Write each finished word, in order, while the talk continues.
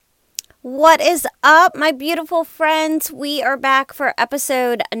What is up, my beautiful friends? We are back for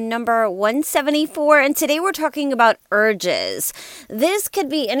episode number 174, and today we're talking about urges. This could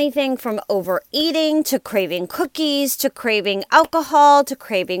be anything from overeating to craving cookies to craving alcohol to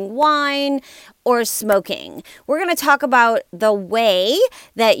craving wine or smoking. We're going to talk about the way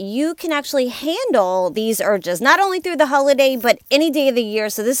that you can actually handle these urges, not only through the holiday, but any day of the year.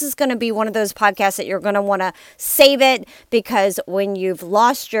 So this is going to be one of those podcasts that you're going to want to save it, because when you've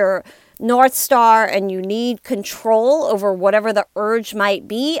lost your North Star and you need control over whatever the urge might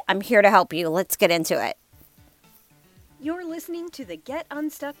be, I'm here to help you. Let's get into it. You're listening to the Get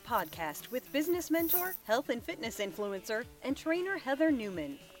Unstuck podcast with business mentor, health and fitness influencer, and trainer Heather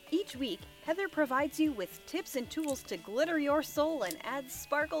Newman. Each week, Heather provides you with tips and tools to glitter your soul and add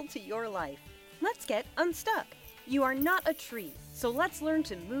sparkle to your life. Let's get unstuck. You are not a tree, so let's learn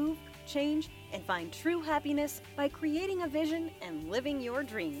to move, change, and find true happiness by creating a vision and living your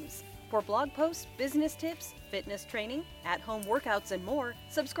dreams. For blog posts, business tips, fitness training, at-home workouts, and more,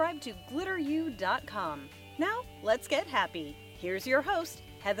 subscribe to glitteru.com. Now, let's get happy. Here's your host,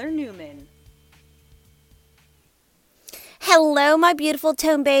 Heather Newman. Hello, my beautiful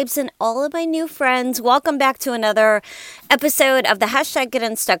tone babes and all of my new friends. Welcome back to another episode of the Get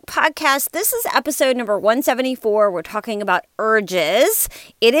Unstuck podcast. This is episode number 174. We're talking about urges.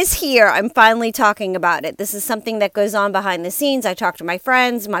 It is here. I'm finally talking about it. This is something that goes on behind the scenes. I talk to my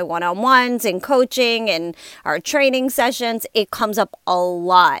friends, my one-on-ones and coaching and our training sessions. It comes up a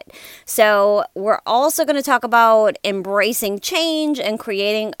lot. So we're also going to talk about embracing change and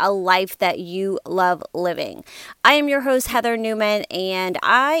creating a life that you love living. I am your host, Heather Newman, and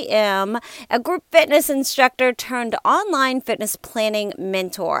I am a group fitness instructor turned online fitness planning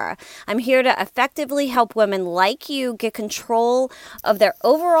mentor. I'm here to effectively help women like you get control of their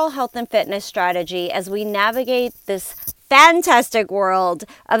overall health and fitness strategy as we navigate this fantastic world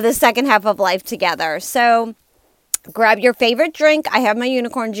of the second half of life together. So grab your favorite drink. I have my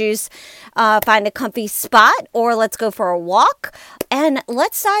unicorn juice. Find a comfy spot, or let's go for a walk. And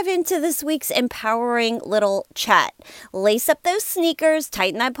let's dive into this week's empowering little chat. Lace up those sneakers,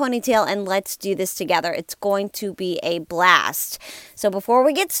 tighten that ponytail, and let's do this together. It's going to be a blast. So before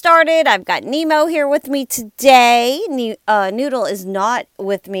we get started, I've got Nemo here with me today. Noodle is not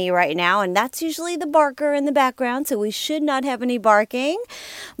with me right now, and that's usually the barker in the background, so we should not have any barking.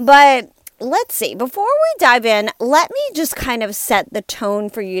 But let's see. Before we dive in, let me just kind of set the tone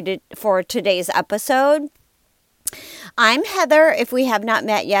for today's episode. I'm Heather. If we have not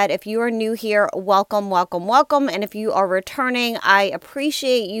met yet, if you are new here, welcome, welcome, welcome. And if you are returning, I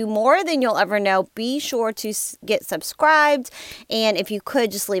appreciate you more than you'll ever know. Be sure to get subscribed. And if you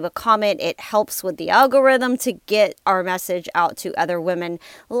could just leave a comment, it helps with the algorithm to get our message out to other women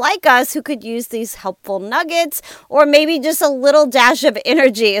like us who could use these helpful nuggets, or maybe just a little dash of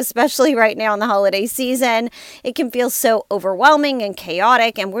energy, especially right now in the holiday season. It can feel so overwhelming and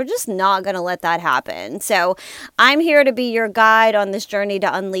chaotic, and we're just not going to let that happen. So I'm here to be your guide on this journey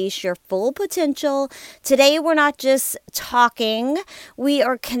to unleash your full potential. Today, we're not just talking, we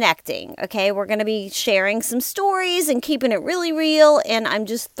are connecting, okay? We're going to be sharing some stories and keeping it really real, and I'm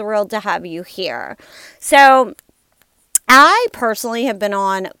just thrilled to have you here. So I personally have been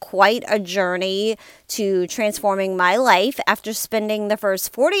on quite a journey to transforming my life after spending the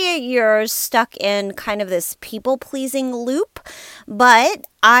first 48 years stuck in kind of this people-pleasing loop. But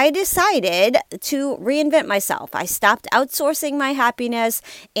I decided to reinvent myself. I stopped outsourcing my happiness,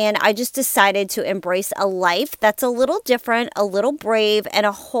 and I just decided to embrace a life that's a little different, a little brave, and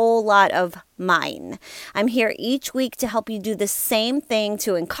a whole lot of mine. I'm here each week to help you do the same thing,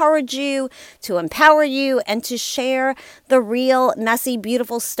 to encourage you, to empower you, and to share the real, messy,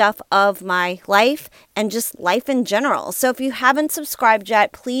 beautiful stuff of my life and just life in general. So if you haven't subscribed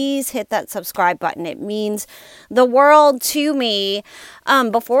yet, please hit that subscribe button. It means the world to me.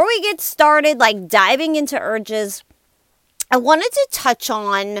 Before we get started, like diving into urges, I wanted to touch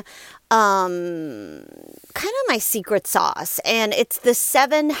on kind of my secret sauce, and it's the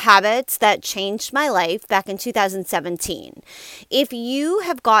 7 habits that changed my life back in 2017. If you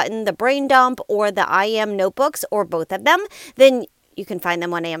have gotten the brain dump or the I Am notebooks, or both of them, then you can find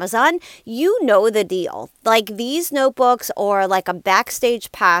them on Amazon. You know the deal. Like, these notebooks are like a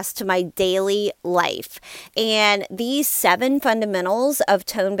backstage pass to my daily life. And these 7 fundamentals of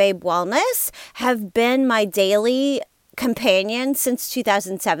Tone Babe Wellness have been my daily companion since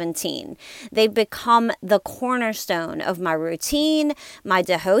 2017. They've become the cornerstone of my routine, my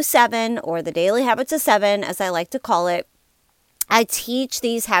DeHo 7, or the Daily Habits of 7, as I like to call it. I teach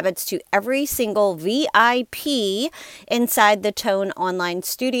these habits to every single VIP inside the Tone online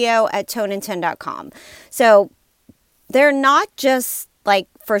studio at toneand10.com. So they're not just like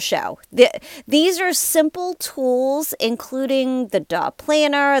for show. These are simple tools, including the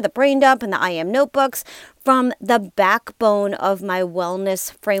planner, the brain dump, and the I Am notebooks, from the backbone of my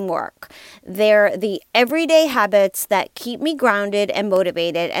wellness framework. They're the everyday habits that keep me grounded and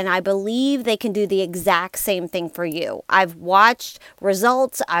motivated, and I believe they can do the exact same thing for you. I've watched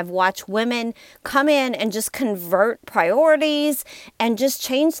results. I've watched women come in and just convert priorities and just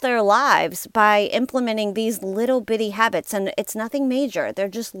change their lives by implementing these little bitty habits. And it's nothing major. They're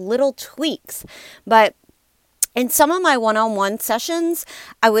just little tweaks. But in some of my one-on-one sessions,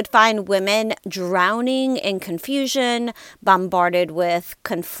 I would find women drowning in confusion, bombarded with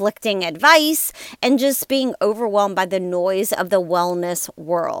conflicting advice, and just being overwhelmed by the noise of the wellness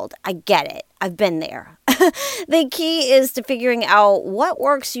world. I get it. I've been there. The key is to figuring out what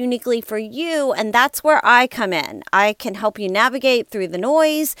works uniquely for you, and that's where I come in. I can help you navigate through the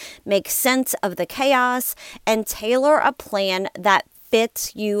noise, make sense of the chaos, and tailor a plan that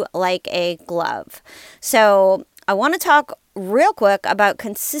fits you like a glove. So I want to talk real quick about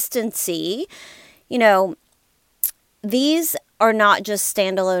consistency. These are not just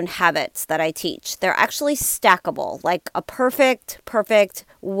standalone habits that I teach. They're actually stackable, like a perfect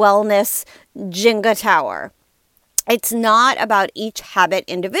wellness Jenga tower. It's not about each habit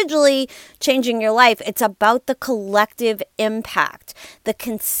individually changing your life. It's about the collective impact, the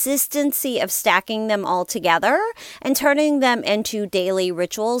consistency of stacking them all together and turning them into daily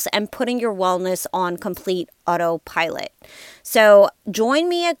rituals and putting your wellness on complete autopilot. So join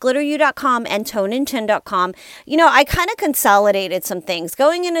me at glitteru.com and tonein10.com. I kind of consolidated some things.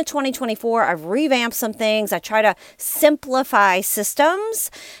 Going into 2024, I've revamped some things. I try to simplify systems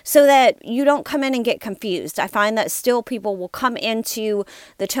so that you don't come in and get confused. I find that still people will come into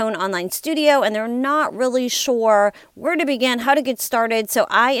the Tone Online Studio and they're not really sure where to begin, how to get started. So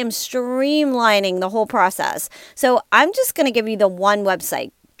I am streamlining the whole process. So I'm just going to give you the one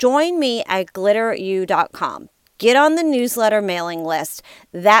website. Join me at glitteru.com. Get on the newsletter mailing list.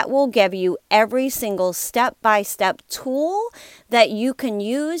 That will give you every single step-by-step tool that you can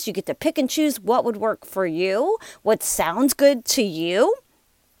use. You get to pick and choose what would work for you, what sounds good to you,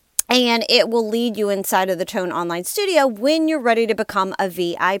 and it will lead you inside of the Tone Online Studio when you're ready to become a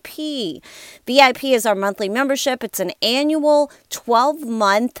VIP. VIP is our monthly membership. It's an annual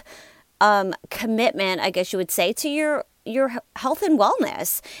 12-month commitment, I guess you would say, to your health and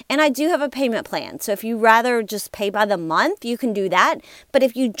wellness. And I do have a payment plan. So if you rather just pay by the month, you can do that. But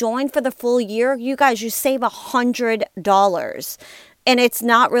if you join for the full year, you save $100. And it's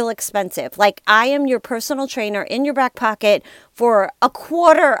not real expensive. Like, I am your personal trainer in your back pocket for a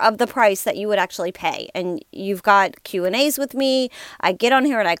quarter of the price that you would actually pay. And you've got Q&As with me. I get on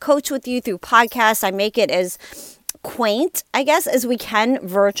here and I coach with you through podcasts. I make it as quaint, I guess, as we can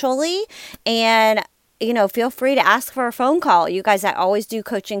virtually. And feel free to ask for a phone call. You guys, I always do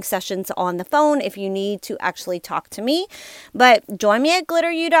coaching sessions on the phone if you need to actually talk to me. But join me at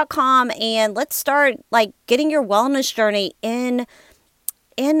glitteru.com and let's start getting your wellness journey in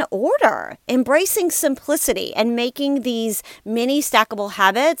order, embracing simplicity and making these mini stackable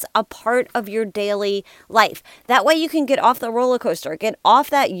habits a part of your daily life. That way you can get off the roller coaster, get off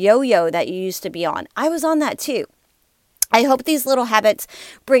that yo-yo that you used to be on. I was on that too. I hope these little habits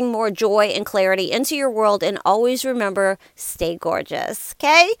bring more joy and clarity into your world, and always remember, stay gorgeous,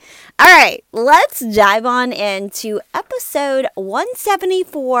 okay? All right, let's dive on into episode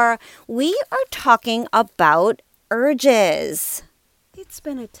 174. We are talking about urges. It's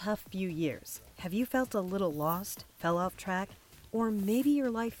been a tough few years. Have you felt a little lost, fell off track, or maybe your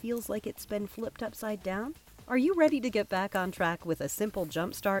life feels like it's been flipped upside down? Are you ready to get back on track with a simple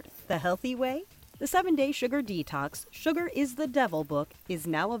jumpstart, the healthy way? The 7-Day Sugar Detox, Sugar is the Devil book is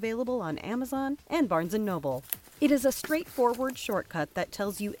now available on Amazon and Barnes & Noble. It is a straightforward shortcut that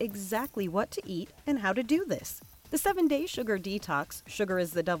tells you exactly what to eat and how to do this. The 7-Day Sugar Detox, Sugar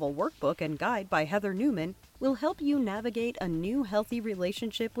is the Devil workbook and guide by Heather Newman will help you navigate a new healthy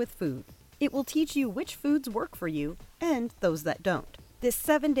relationship with food. It will teach you which foods work for you and those that don't. This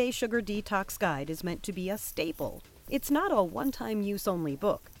 7-Day Sugar Detox guide is meant to be a staple. It's not a one-time use only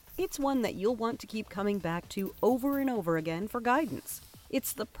book. It's one that you'll want to keep coming back to over and over again for guidance.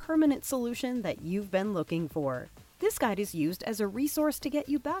 It's the permanent solution that you've been looking for. This guide is used as a resource to get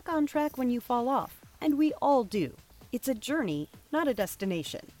you back on track when you fall off, and we all do. It's a journey, not a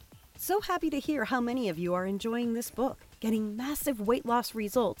destination. So happy to hear how many of you are enjoying this book, getting massive weight loss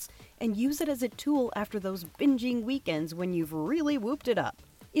results, and use it as a tool after those binging weekends when you've really whooped it up.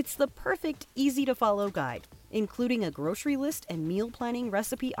 It's the perfect, easy-to-follow guide, including a grocery list and meal planning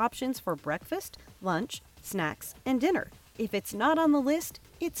recipe options for breakfast, lunch, snacks, and dinner. If it's not on the list,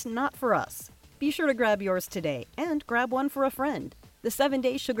 it's not for us. Be sure to grab yours today and grab one for a friend. The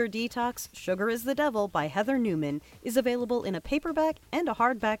 7-Day Sugar Detox, Sugar is the Devil by Heather Newman is available in a paperback and a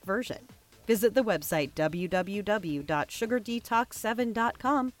hardback version. Visit the website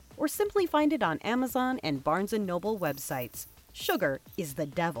www.sugardetox7.com or simply find it on Amazon and Barnes & Noble websites. Sugar is the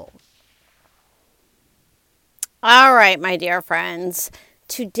Devil. All right, my dear friends.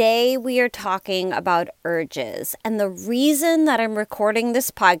 Today we are talking about urges. And the reason that I'm recording this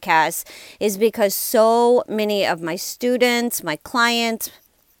podcast is because so many of my students, my clients,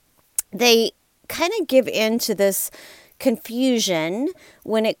 they kind of give in to this confusion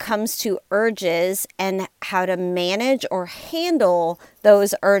when it comes to urges and how to manage or handle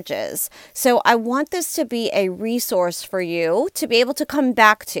those urges. So I want this to be a resource for you to be able to come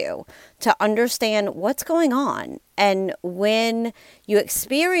back to understand what's going on. And when you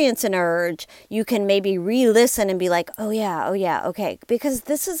experience an urge, you can maybe re-listen and be like, oh yeah, okay. Because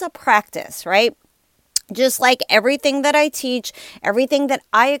this is a practice, right? Just like everything that I teach, everything that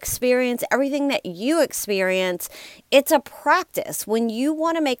I experience, everything that you experience, it's a practice. When you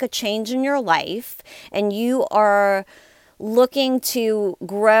want to make a change in your life and you are looking to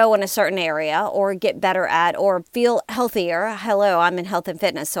grow in a certain area or get better at or feel healthier. Hello, I'm in health and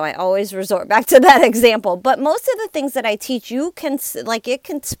fitness, so I always resort back to that example. But most of the things that I teach, you can, it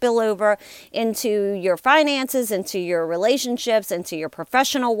can spill over into your finances, into your relationships, into your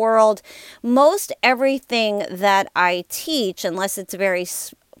professional world. Most everything that I teach, unless it's very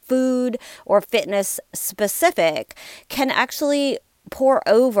food or fitness specific, can actually pour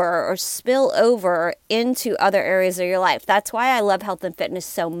over or spill over into other areas of your life. That's why I love health and fitness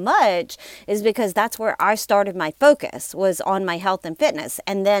so much, is because that's where I started my focus, was on my health and fitness.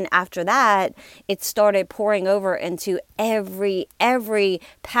 And then after that, it started pouring over into every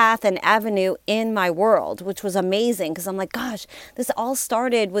path and avenue in my world, which was amazing because I'm like, gosh, this all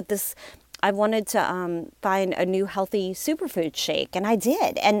started with this. I wanted to find a new healthy superfood shake, and I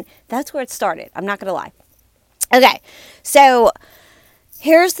did. And that's where it started. I'm not going to lie. Okay, so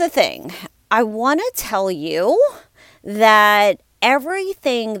here's the thing. I want to tell you that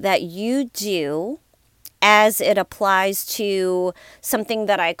everything that you do as it applies to something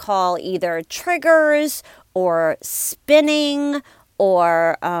that I call either triggers or spinning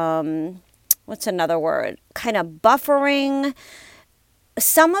or what's another word? Kind of buffering.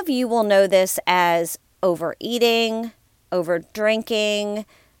 Some of you will know this as overeating, overdrinking,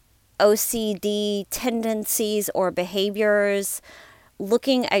 OCD tendencies or behaviors,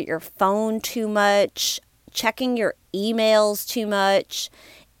 looking at your phone too much, checking your emails too much,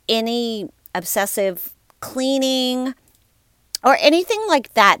 any obsessive cleaning, or anything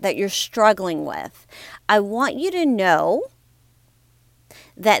like that you're struggling with. I want you to know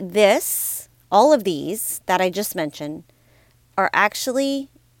that all of these that I just mentioned are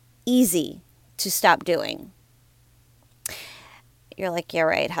actually easy to stop doing. You're like, yeah,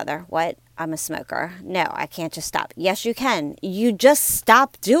 right, Heather. What? I'm a smoker. No, I can't just stop. Yes, you can. You just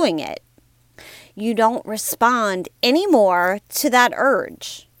stop doing it. You don't respond anymore to that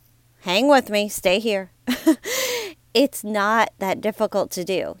urge. Hang with me. Stay here. It's not that difficult to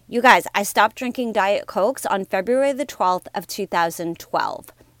do. You guys, I stopped drinking Diet Cokes on February the 12th of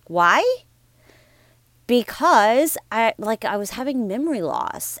 2012. Why? Because I was having memory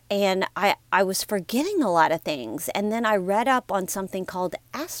loss and I was forgetting a lot of things. And then I read up on something called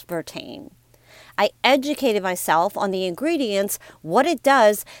aspartame. I educated myself on the ingredients, what it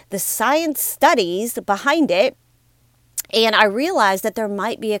does, the science studies behind it. And I realized that there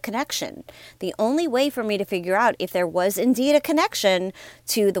might be a connection. The only way for me to figure out if there was indeed a connection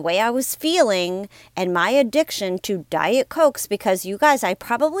to the way I was feeling and my addiction to Diet Cokes, because you guys, I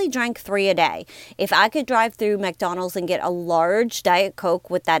probably drank 3 a day. If I could drive through McDonald's and get a large Diet Coke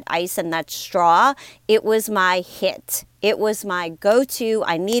with that ice and that straw, it was my hit. It was my go-to.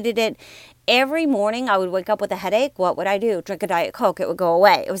 I needed it. Every morning I would wake up with a headache. What would I do? Drink a Diet Coke. It would go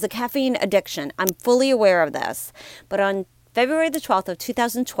away. It was a caffeine addiction. I'm fully aware of this. But on February the 12th of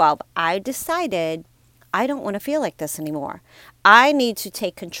 2012, I decided I don't want to feel like this anymore. I need to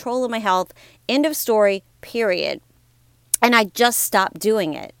take control of my health. End of story, period. And I just stopped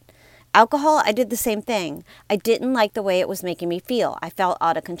doing it. Alcohol, I did the same thing. I didn't like the way it was making me feel. I felt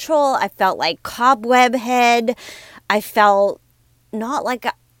out of control. I felt like cobweb head. I felt not like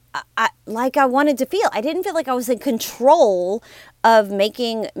I wanted to feel. I didn't feel like I was in control of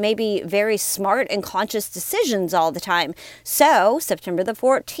making maybe very smart and conscious decisions all the time. So September the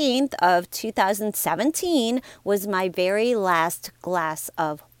 14th of 2017 was my very last glass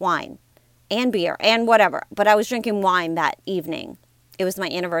of wine and beer and whatever. But I was drinking wine that evening. It was my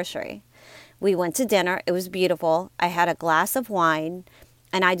anniversary. We went to dinner. It was beautiful. I had a glass of wine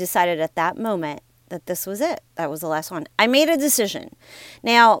and I decided at that moment that this was it. That was the last one. I made a decision.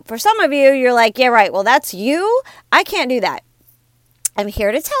 Now, for some of you, you're like, yeah, right. Well, that's you. I can't do that. I'm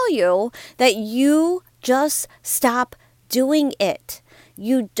here to tell you that you just stop doing it.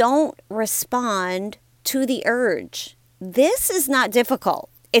 You don't respond to the urge. This is not difficult.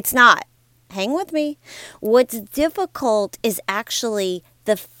 It's not. Hang with me. What's difficult is actually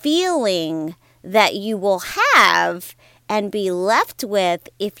the feeling that you will have and be left with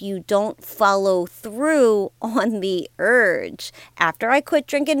if you don't follow through on the urge. After I quit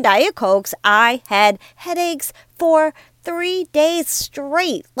drinking Diet Cokes, I had headaches for 3 days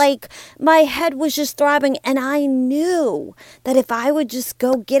straight. Like, my head was just throbbing, and I knew that if I would just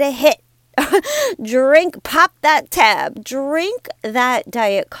go get a hit, pop that tab, drink that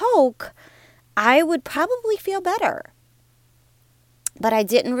Diet Coke, I would probably feel better. But I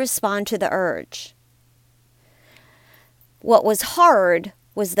didn't respond to the urge. What was hard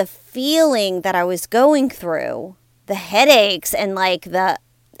was the feeling that I was going through, the headaches and like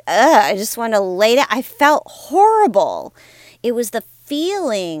I just want to lay down. I felt horrible. It was the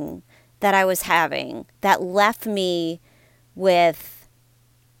feeling that I was having that left me with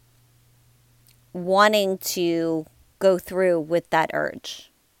wanting to go through with that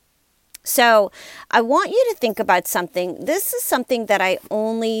urge. So I want you to think about something. This is something that I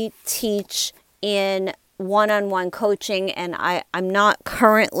only teach in one-on-one coaching, and I'm not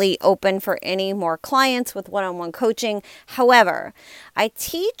currently open for any more clients with one-on-one coaching. However, I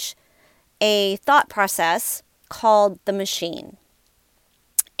teach a thought process called the machine.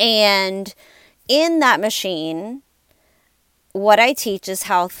 And in that machine, what I teach is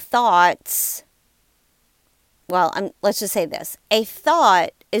how thoughts, let's just say this. A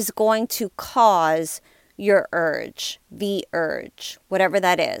thought is going to cause your urge, the urge, whatever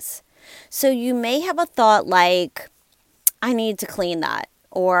that is. So you may have a thought like, I need to clean that,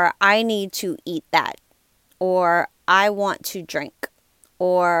 or I need to eat that, or I want to drink,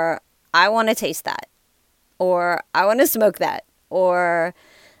 or I want to taste that, or I want to smoke that, or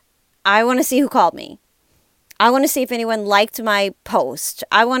I want to see who called me. I want to see if anyone liked my post.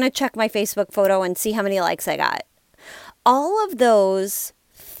 I want to check my Facebook photo and see how many likes I got. All of those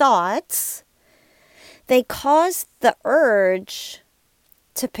thoughts, they cause the urge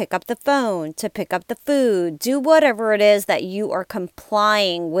to pick up the phone, to pick up the food, do whatever it is that you are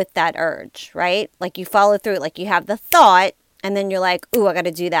complying with that urge, right? Like you follow through, like you have the thought and then you're like, ooh, I got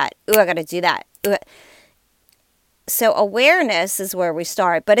to do that. Ooh, I got to do that. Ooh. So awareness is where we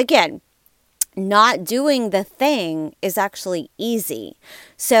start. But again, not doing the thing is actually easy.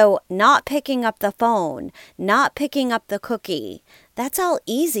 So not picking up the phone, not picking up the cookie, that's all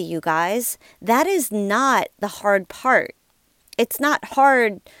easy, you guys. That is not the hard part. It's not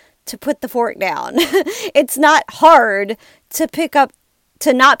hard to put the fork down. It's not hard to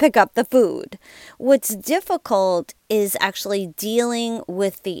not pick up the food. What's difficult is actually dealing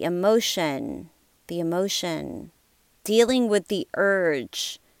with the emotion, dealing with the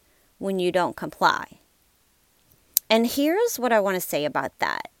urge when you don't comply. And here's what I want to say about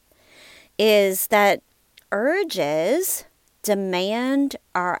that, is that urges demand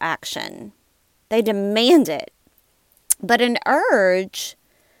our action. They demand it. But an urge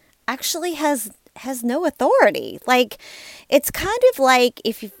actually has no authority. Like, it's kind of like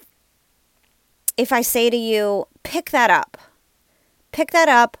if I say to you, pick that up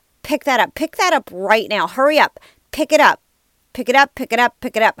right now, hurry up, pick it up, hurry up,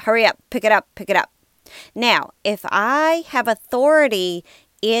 pick it up. Now, if I have authority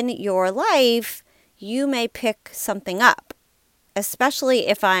in your life, you may pick something up, especially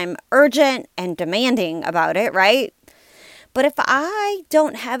if I'm urgent and demanding about it, right? But if I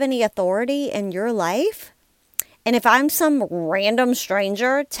don't have any authority in your life, and if I'm some random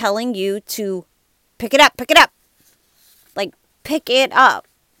stranger telling you to pick it up, like pick it up,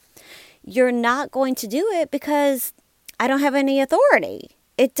 you're not going to do it because I don't have any authority.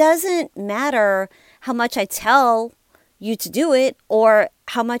 It doesn't matter how much I tell you to do it or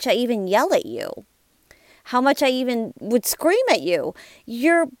how much I even yell at you, how much I even would scream at you.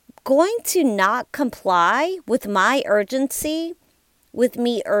 You're going to not comply with my urgency, with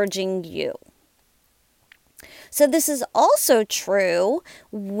me urging you. So this is also true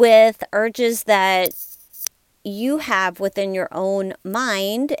with urges that you have within your own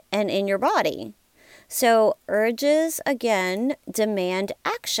mind and in your body. So urges, again, demand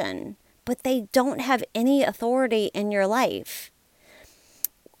action, but they don't have any authority in your life.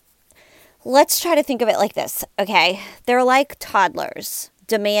 Let's try to think of it like this, okay? They're like toddlers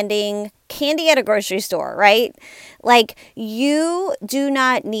demanding candy at a grocery store, right? Like, you do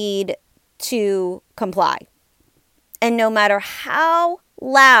not need to comply. And no matter how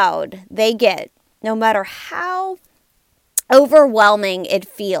loud they get, no matter how overwhelming it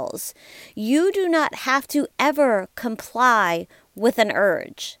feels. You do not have to ever comply with an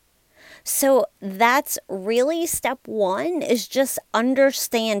urge. So that's really step one, is just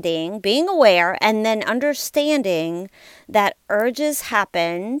understanding, being aware, and then understanding that urges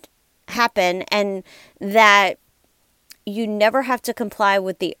happen and that you never have to comply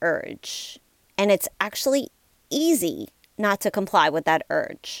with the urge. And it's actually easy not to comply with that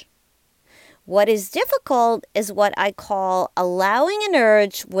urge. What is difficult is what I call allowing an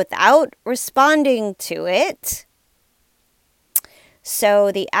urge without responding to it.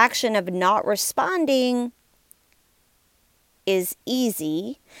 So the action of not responding is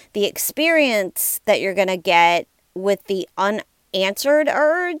easy. The experience that you're going to get with the unanswered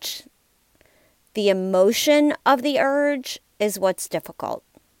urge, the emotion of the urge, is what's difficult.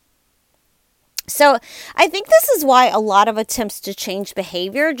 So I think this is why a lot of attempts to change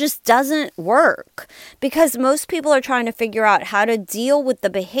behavior just doesn't work, because most people are trying to figure out how to deal with the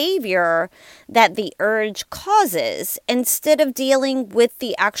behavior that the urge causes instead of dealing with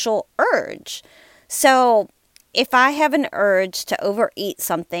the actual urge. So if I have an urge to overeat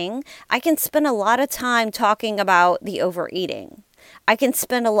something, I can spend a lot of time talking about the overeating. I can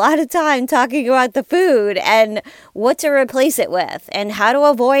spend a lot of time talking about the food and what to replace it with and how to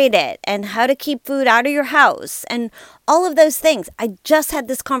avoid it and how to keep food out of your house and all of those things. I just had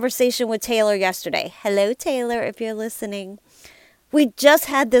this conversation with Taylor yesterday. Hello, Taylor, if you're listening. We just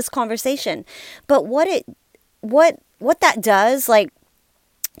had this conversation. But what that does, like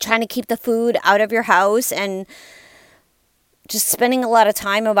trying to keep the food out of your house and just spending a lot of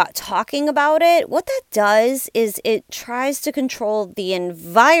time about talking about it, what that does is it tries to control the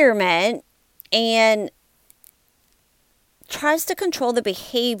environment and tries to control the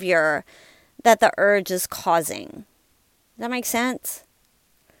behavior that the urge is causing. Does that make sense?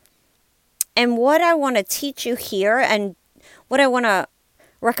 And what I want to teach you here and what I want to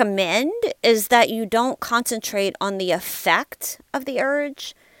recommend is that you don't concentrate on the effect of the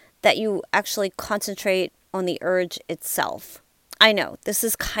urge, that you actually concentrate on the urge itself. I know this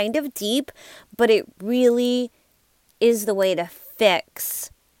is kind of deep, but it really is the way to fix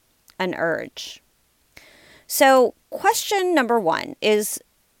an urge. So question number one is,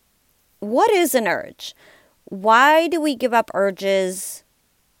 what is an urge? Why do we give up urges,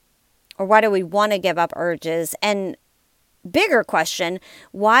 or why do we want to give up urges? And bigger question,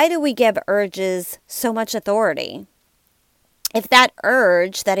 why do we give urges so much authority? If that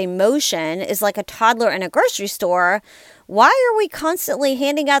urge, that emotion, is like a toddler in a grocery store, why are we constantly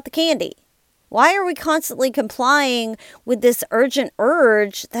handing out the candy? Why are we constantly complying with this urgent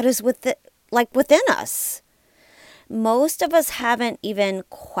urge that is within us? Most of us haven't even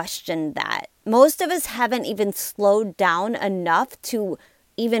questioned that. Most of us haven't even slowed down enough to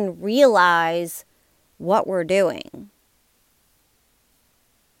even realize what we're doing.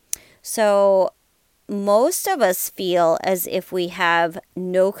 So most of us feel as if we have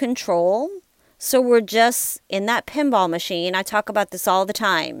no control. So we're just in that pinball machine. I talk about this all the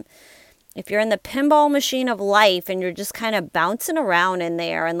time. If you're in the pinball machine of life and you're just kind of bouncing around in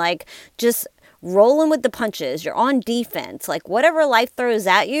there and like just rolling with the punches, you're on defense. Like whatever life throws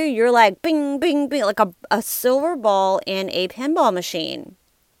at you, you're like bing, bing, bing, like a silver ball in a pinball machine.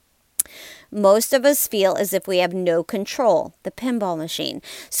 Most of us feel as if we have no control, the pinball machine.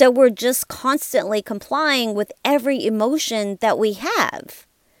 So we're just constantly complying with every emotion that we have.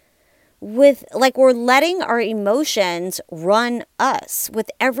 We're letting our emotions run us. With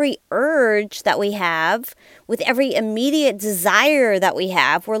every urge that we have, with every immediate desire that we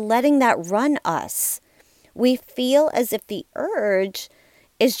have, we're letting that run us. We feel as if the urge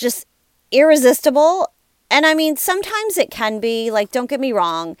is just irresistible. And I mean, sometimes it can be, like, don't get me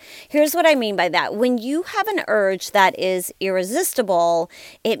wrong. Here's what I mean by that. When you have an urge that is irresistible,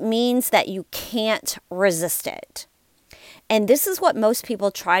 it means that you can't resist it. And this is what most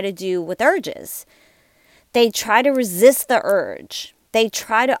people try to do with urges. They try to resist the urge. They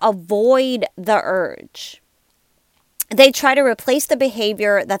try to avoid the urge. They try to replace the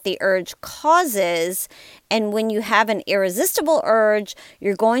behavior that the urge causes. And when you have an irresistible urge,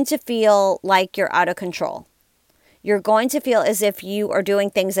 you're going to feel like you're out of control. You're going to feel as if you are doing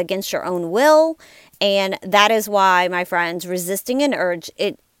things against your own will. And that is why, my friends, resisting an urge,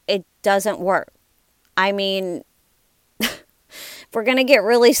 it doesn't work. I mean, if we're going to get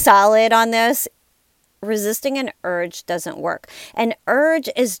really solid on this, resisting an urge doesn't work. An urge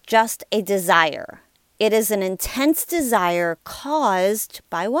is just a desire. It is an intense desire caused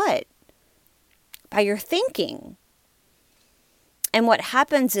by what? By your thinking. And what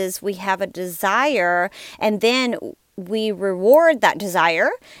happens is we have a desire and then we reward that desire,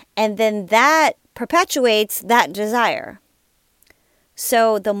 and then that perpetuates that desire.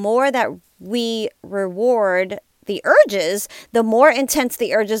 So the more that we reward the urges, the more intense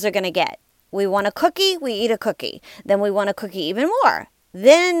the urges are going to get. We want a cookie, we eat a cookie. Then we want a cookie even more.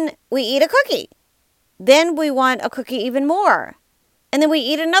 Then we eat a cookie. Then we want a cookie even more. And then we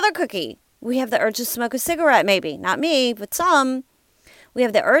eat another cookie. We have the urge to smoke a cigarette, maybe. Not me, but some. We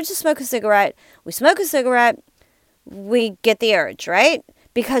have the urge to smoke a cigarette. We smoke a cigarette. We get the urge, right?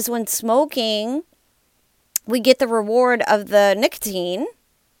 Because when smoking, we get the reward of the nicotine,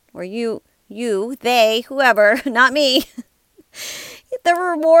 or you, they, whoever, not me. The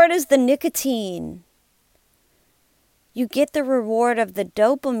reward is the nicotine. You get the reward of the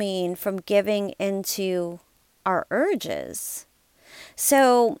dopamine from giving into our urges.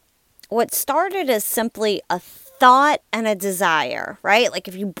 So what started as simply a thought and a desire, right? Like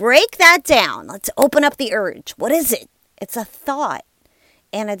if you break that down, let's open up the urge. What is it? It's a thought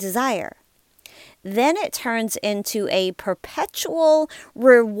and a desire. Then it turns into a perpetual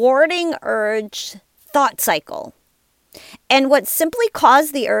rewarding urge thought cycle. And what simply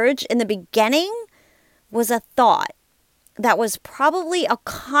caused the urge in the beginning was a thought that was probably a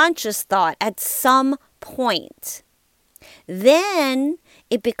conscious thought at some point. Then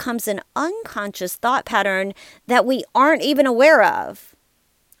it becomes an unconscious thought pattern that we aren't even aware of.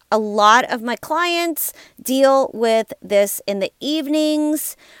 A lot of my clients deal with this in the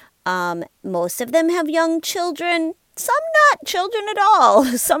evenings. Most of them have young children, some not children at all.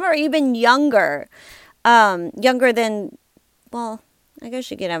 Some are even younger. Younger than, well, I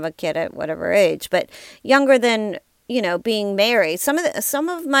guess you can have a kid at whatever age, but younger than, being married. Some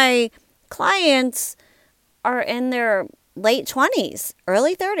of my clients are in their late 20s,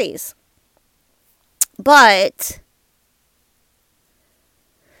 early 30s. But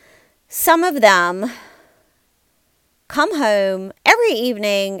some of them come home every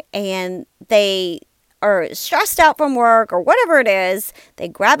evening and they are stressed out from work or whatever it is. They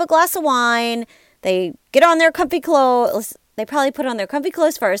grab a glass of wine. They get on their comfy clothes. They probably put on their comfy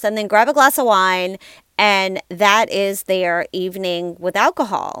clothes first and then grab a glass of wine. And that is their evening with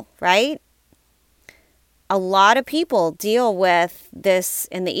alcohol, right? A lot of people deal with this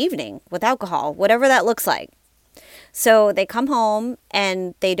in the evening with alcohol, whatever that looks like. So they come home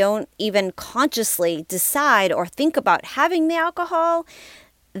and they don't even consciously decide or think about having the alcohol.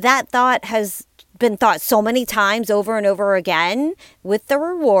 That thought has been thought so many times over and over again with the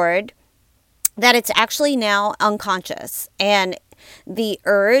reward that it's actually now unconscious. And the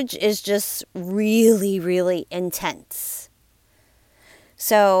urge is just really, really intense.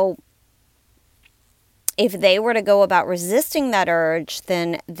 So if they were to go about resisting that urge,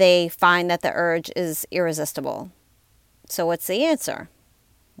 then they find that the urge is irresistible. So what's the answer?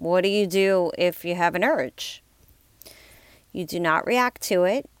 What do you do if you have an urge? You do not react to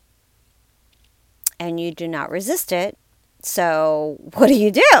it, and you do not resist it. So what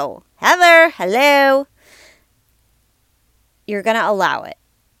do? Heather, hello. You're going to allow it.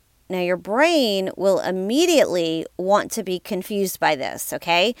 Now, your brain will immediately want to be confused by this,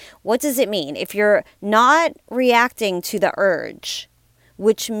 okay? What does it mean? If you're not reacting to the urge,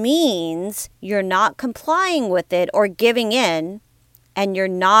 which means you're not complying with it or giving in, and you're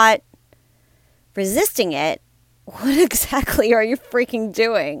not resisting it, what exactly are you freaking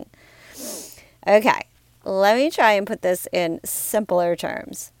doing? Okay, let me try and put this in simpler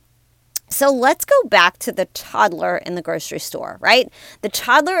terms. So let's go back to the toddler in the grocery store, right? The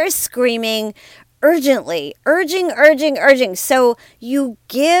toddler is screaming urgently, urging. So you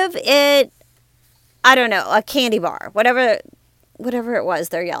give it, I don't know, a candy bar, whatever it was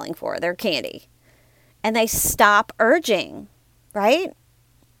they're yelling for, their candy. And they stop urging, right?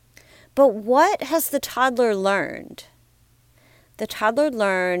 But what has the toddler learned? The toddler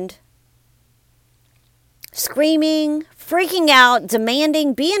learned screaming, freaking out,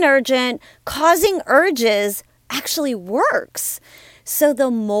 demanding, being urgent, causing urges actually works. So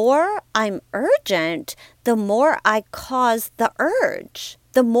the more I'm urgent, the more I cause the urge.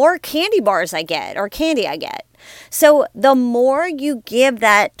 The more candy bars I get or candy I get. So the more you give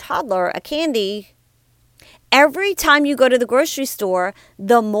that toddler a candy, every time you go to the grocery store,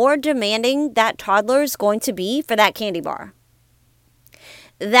 the more demanding that toddler is going to be for that candy bar.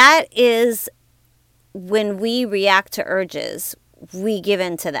 That is when we react to urges, we give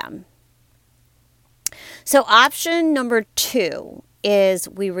in to them. So option number 2 is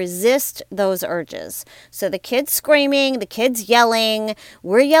we resist those urges. So the kid's screaming, the kid's yelling,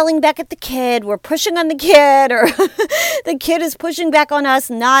 we're yelling back at the kid, we're pushing on the kid, or the kid is pushing back on us,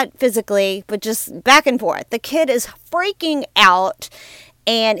 not physically, but just back and forth. The kid is freaking out.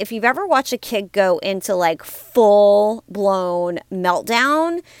 And if you've ever watched a kid go into like full blown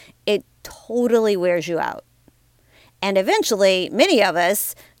meltdown, totally wears you out. And eventually, many of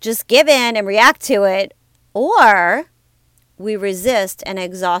us just give in and react to it, or we resist and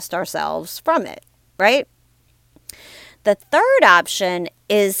exhaust ourselves from it, right? The third option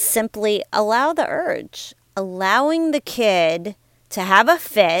is simply allow the urge, allowing the kid to have a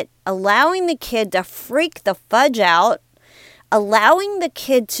fit, allowing the kid to freak the fudge out, allowing the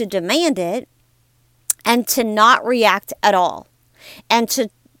kid to demand it, and to not react at all, and to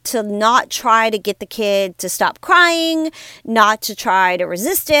not try to get the kid to stop crying, not to try to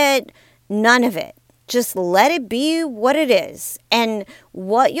resist it, none of it. Just let it be what it is. And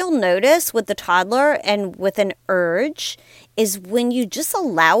what you'll notice with the toddler and with an urge is when you just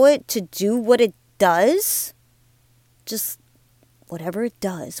allow it to do what it does, just whatever it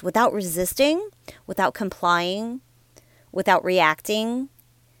does, without resisting, without complying, without reacting,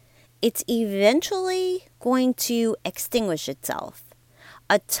 it's eventually going to extinguish itself.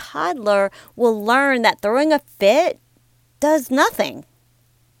 A toddler will learn that throwing a fit does nothing.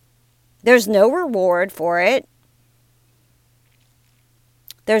 There's no reward for it.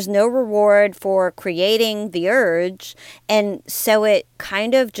 There's no reward for creating the urge. And so it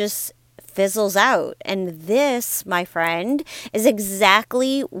kind of just fizzles out. And this, my friend, is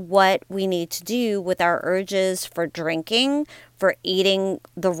exactly what we need to do with our urges for drinking, for eating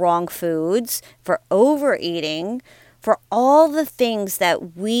the wrong foods, for overeating, for all the things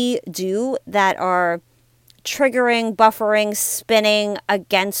that we do that are triggering, buffering, spinning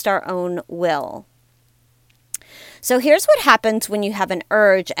against our own will. So here's what happens when you have an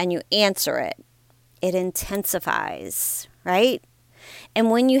urge and you answer it. It intensifies, right? And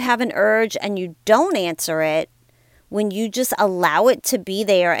when you have an urge and you don't answer it, when you just allow it to be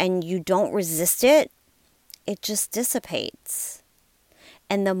there and you don't resist it, it just dissipates.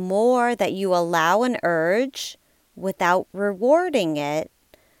 And the more that you allow an urge without rewarding it,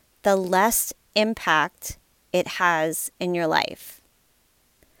 the less impact it has in your life,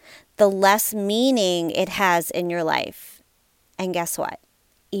 the less meaning it has in your life. And guess what?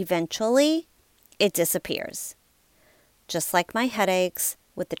 Eventually, it disappears. Just like my headaches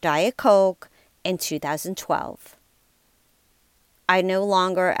with the Diet Coke in 2012. I no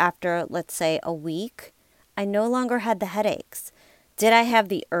longer, after, let's say, a week, I no longer had the headaches. Did I have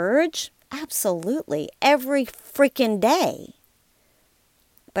the urge? Absolutely. Every freaking day.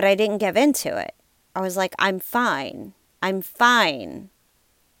 But I didn't give in to it. I was like, I'm fine. I'm fine.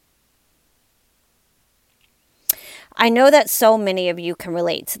 I know that so many of you can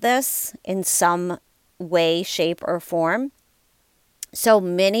relate to this in some way, shape, or form. So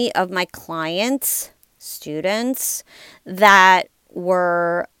many of my clients, students that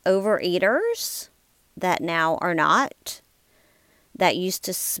were overeaters, that now are not, that used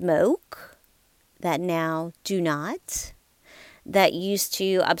to smoke, that now do not, that used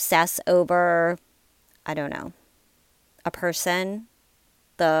to obsess over, I don't know, a person,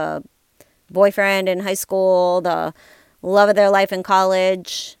 the boyfriend in high school, the love of their life in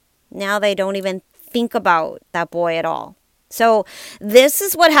college. Now they don't even think about that boy at all. So this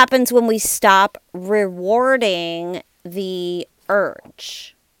is what happens when we stop rewarding the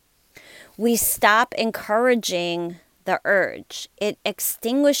urge. We stop encouraging the urge. It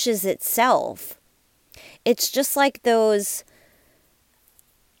extinguishes itself. It's just like those,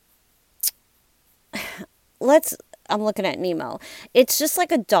 I'm looking at Nemo. It's just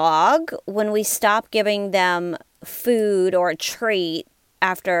like a dog when we stop giving them food or a treat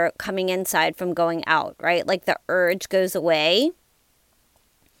after coming inside from going out, right? Like the urge goes away.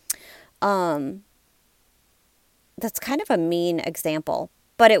 That's kind of a mean example,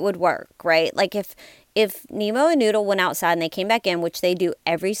 but it would work, right? Like if Nemo and Noodle went outside and they came back in, which they do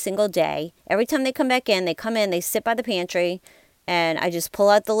every single day, every time they come back in, they sit by the pantry, and I just pull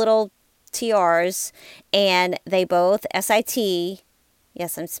out the little TRs, and they both SIT.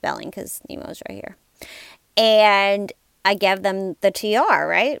 Yes, I'm spelling because Nemo's right here. And I give them the TR,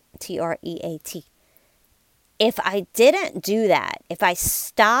 right? TREAT. If I didn't do that, if I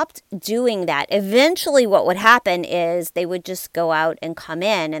stopped doing that, eventually what would happen is they would just go out and come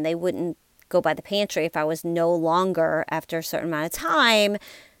in, and they wouldn't go by the pantry if I was no longer, after a certain amount of time,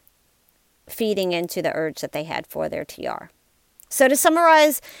 feeding into the urge that they had for their TR. So to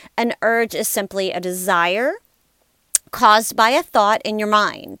summarize, an urge is simply a desire caused by a thought in your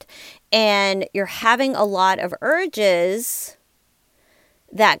mind. And you're having a lot of urges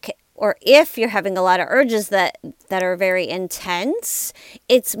that or if you're having a lot of urges that are very intense,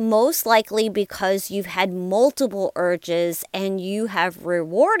 it's most likely because you've had multiple urges and you have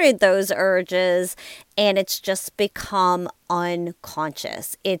rewarded those urges and it's just become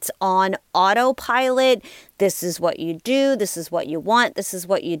unconscious. It's on autopilot. This is what you do. This is what you want. This is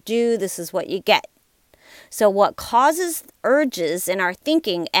what you do. This is what you get. So what causes urges in our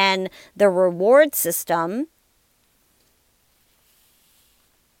thinking and the reward system,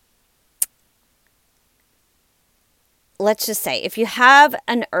 let's just say, if you have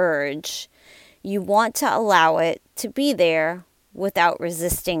an urge, you want to allow it to be there without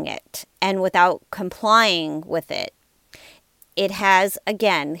resisting it and without complying with it. It has,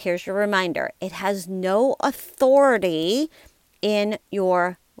 again, here's your reminder, it has no authority in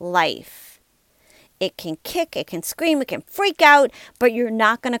your life. It can kick, it can scream, it can freak out, but you're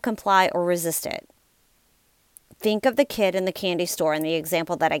not going to comply or resist it. Think of the kid in the candy store in the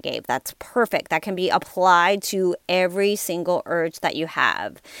example that I gave. That's perfect. That can be applied to every single urge that you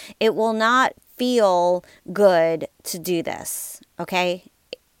have. It will not feel good to do this, okay?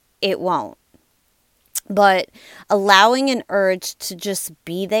 It won't. But allowing an urge to just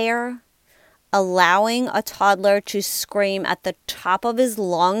be there, allowing a toddler to scream at the top of his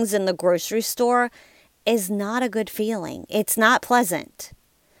lungs in the grocery store is not a good feeling. It's not pleasant.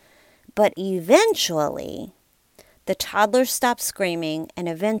 But eventually, the toddler stops screaming and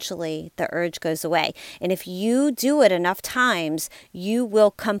eventually the urge goes away. And if you do it enough times, you will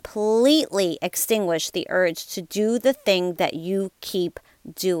completely extinguish the urge to do the thing that you keep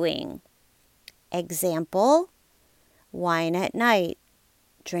doing. Example, wine at night,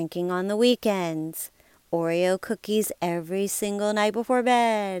 drinking on the weekends, Oreo cookies every single night before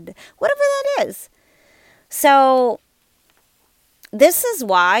bed, whatever that is. So this is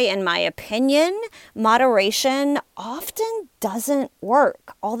why, in my opinion, moderation often doesn't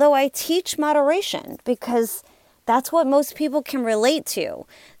work. Although I teach moderation because that's what most people can relate to.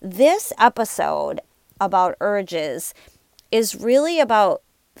 This episode about urges is really about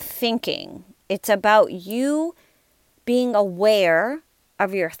thinking. It's about you being aware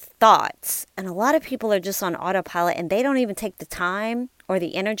of your thoughts. And a lot of people are just on autopilot and they don't even take the time or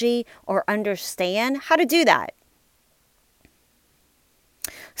the energy or understand how to do that.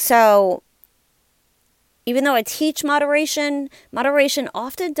 So even though I teach moderation, moderation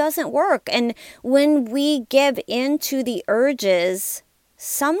often doesn't work. And when we give in to the urges,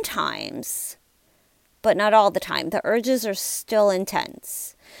 sometimes, but not all the time, the urges are still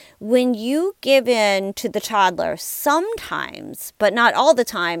intense. When you give in to the toddler, sometimes, but not all the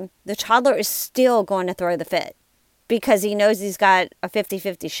time, the toddler is still going to throw the fit because he knows he's got a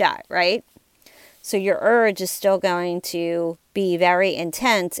 50-50 shot, right? So your urge is still going to be very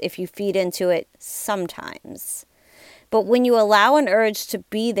intense if you feed into it sometimes. But when you allow an urge to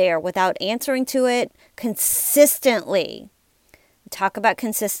be there without answering to it consistently, talk about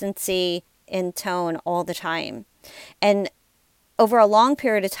consistency in tone all the time. And over a long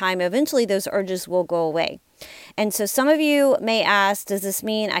period of time, eventually those urges will go away. And so some of you may ask, does this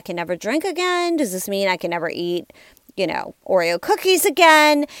mean I can never drink again? Does this mean I can never eat, Oreo cookies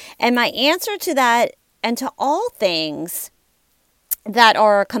again? And my answer to that, and to all things that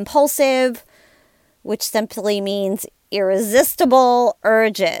are compulsive, which simply means irresistible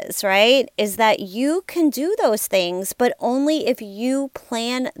urges, right, is that you can do those things, but only if you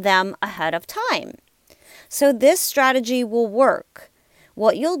plan them ahead of time. So this strategy will work.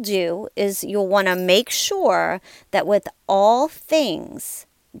 What you'll do is you'll want to make sure that with all things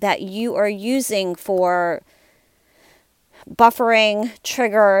that you are using for buffering,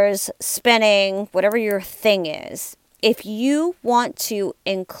 triggers, spinning, whatever your thing is, if you want to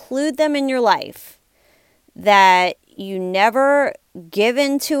include them in your life, that you never give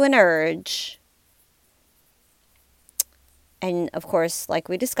in to an urge, and of course, like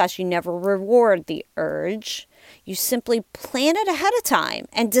we discussed, you never reward the urge. You simply plan it ahead of time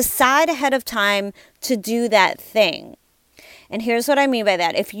and decide ahead of time to do that thing. And here's what I mean by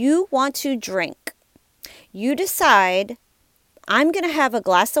that. If you want to drink, you decide, I'm going to have a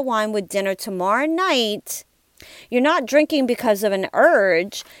glass of wine with dinner tomorrow night. You're not drinking because of an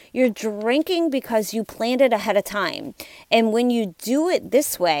urge. You're drinking because you planned it ahead of time. And when you do it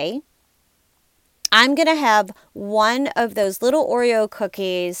this way, I'm going to have one of those little Oreo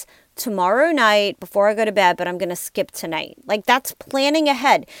cookies tomorrow night before I go to bed, but I'm going to skip tonight. Like, that's planning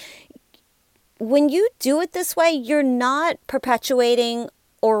ahead. When you do it this way, you're not perpetuating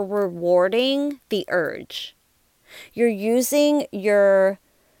or rewarding the urge. You're using the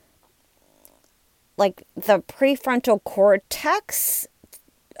prefrontal cortex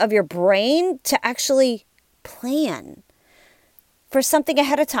of your brain to actually plan. for something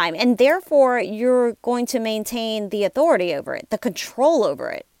ahead of time. And therefore, you're going to maintain the authority over it, the control over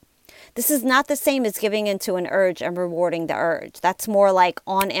it. This is not the same as giving into an urge and rewarding the urge. That's more like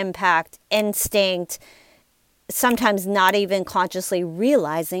on impact, instinct, sometimes not even consciously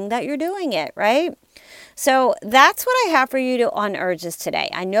realizing that you're doing it, right? So that's what I have for you on urges today.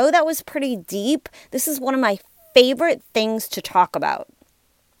 I know that was pretty deep. This is one of my favorite things to talk about.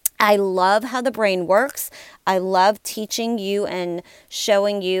 I love how the brain works. I love teaching you and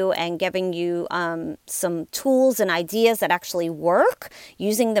showing you and giving you some tools and ideas that actually work,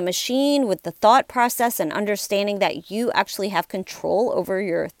 using the machine with the thought process and understanding that you actually have control over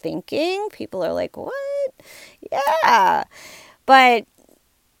your thinking. People are like, what? Yeah. But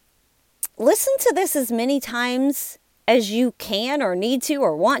listen to this as many times as you can or need to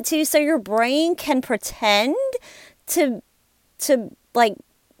or want to, so your brain can pretend to like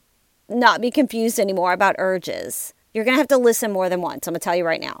not be confused anymore about urges. You're going to have to listen more than once. I'm going to tell you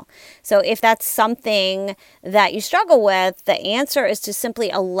right now. So if that's something that you struggle with, the answer is to simply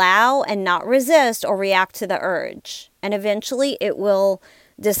allow and not resist or react to the urge. And eventually it will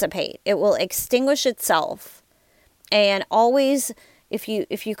dissipate. It will extinguish itself. And always, if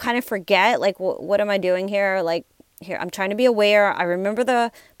you kind of forget, like, what am I doing here? Like, here, I'm trying to be aware. I remember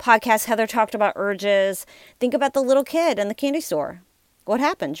the podcast Heather talked about urges. Think about the little kid in the candy store. What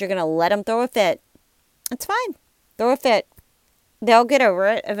happens? You're going to let them throw a fit. It's fine. Throw a fit. They'll get over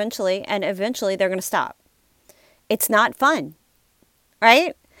it eventually, and eventually they're going to stop. It's not fun,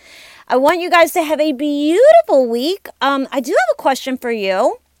 right? I want you guys to have a beautiful week. I do have a question for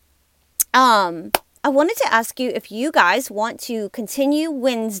you. I wanted to ask you if you guys want to continue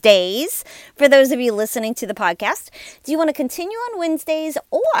Wednesdays. For those of you listening to the podcast, do you want to continue on Wednesdays,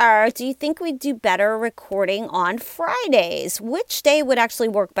 or do you think we'd do better recording on Fridays? Which day would actually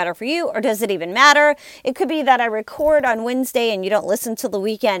work better for you, or does it even matter? It could be that I record on Wednesday and you don't listen till the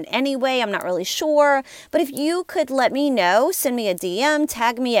weekend anyway. I'm not really sure. But if you could let me know, send me a DM,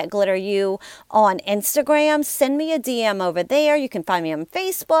 tag me at GlitterU on Instagram, send me a DM over there. You can find me on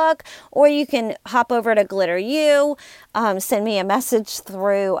Facebook, or you can hop over to GlitterU, send me a message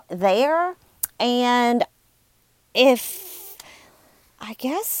through there. And I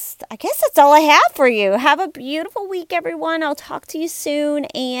guess that's all I have for you. Have a beautiful week, everyone. I'll talk to you soon.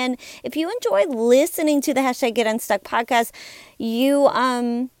 And if you enjoy listening to the #GetUnstuck podcast, you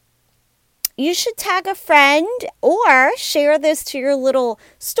should tag a friend or share this to your little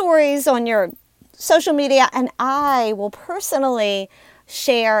stories on your social media, and I will personally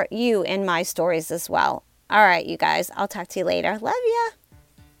share you in my stories as well. All right, you guys, I'll talk to you later. Love ya.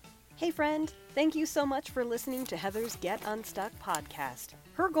 Hey friend, thank you so much for listening to Heather's Get Unstuck podcast.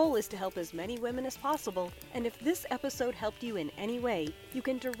 Her goal is to help as many women as possible, and if this episode helped you in any way, you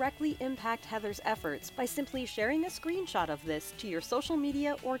can directly impact Heather's efforts by simply sharing a screenshot of this to your social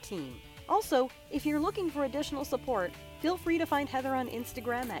media or team. Also, if you're looking for additional support, feel free to find Heather on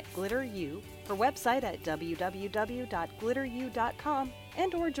Instagram at GlitterU, her website at www.glitteru.com,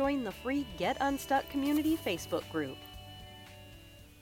 and or join the free Get Unstuck community Facebook group.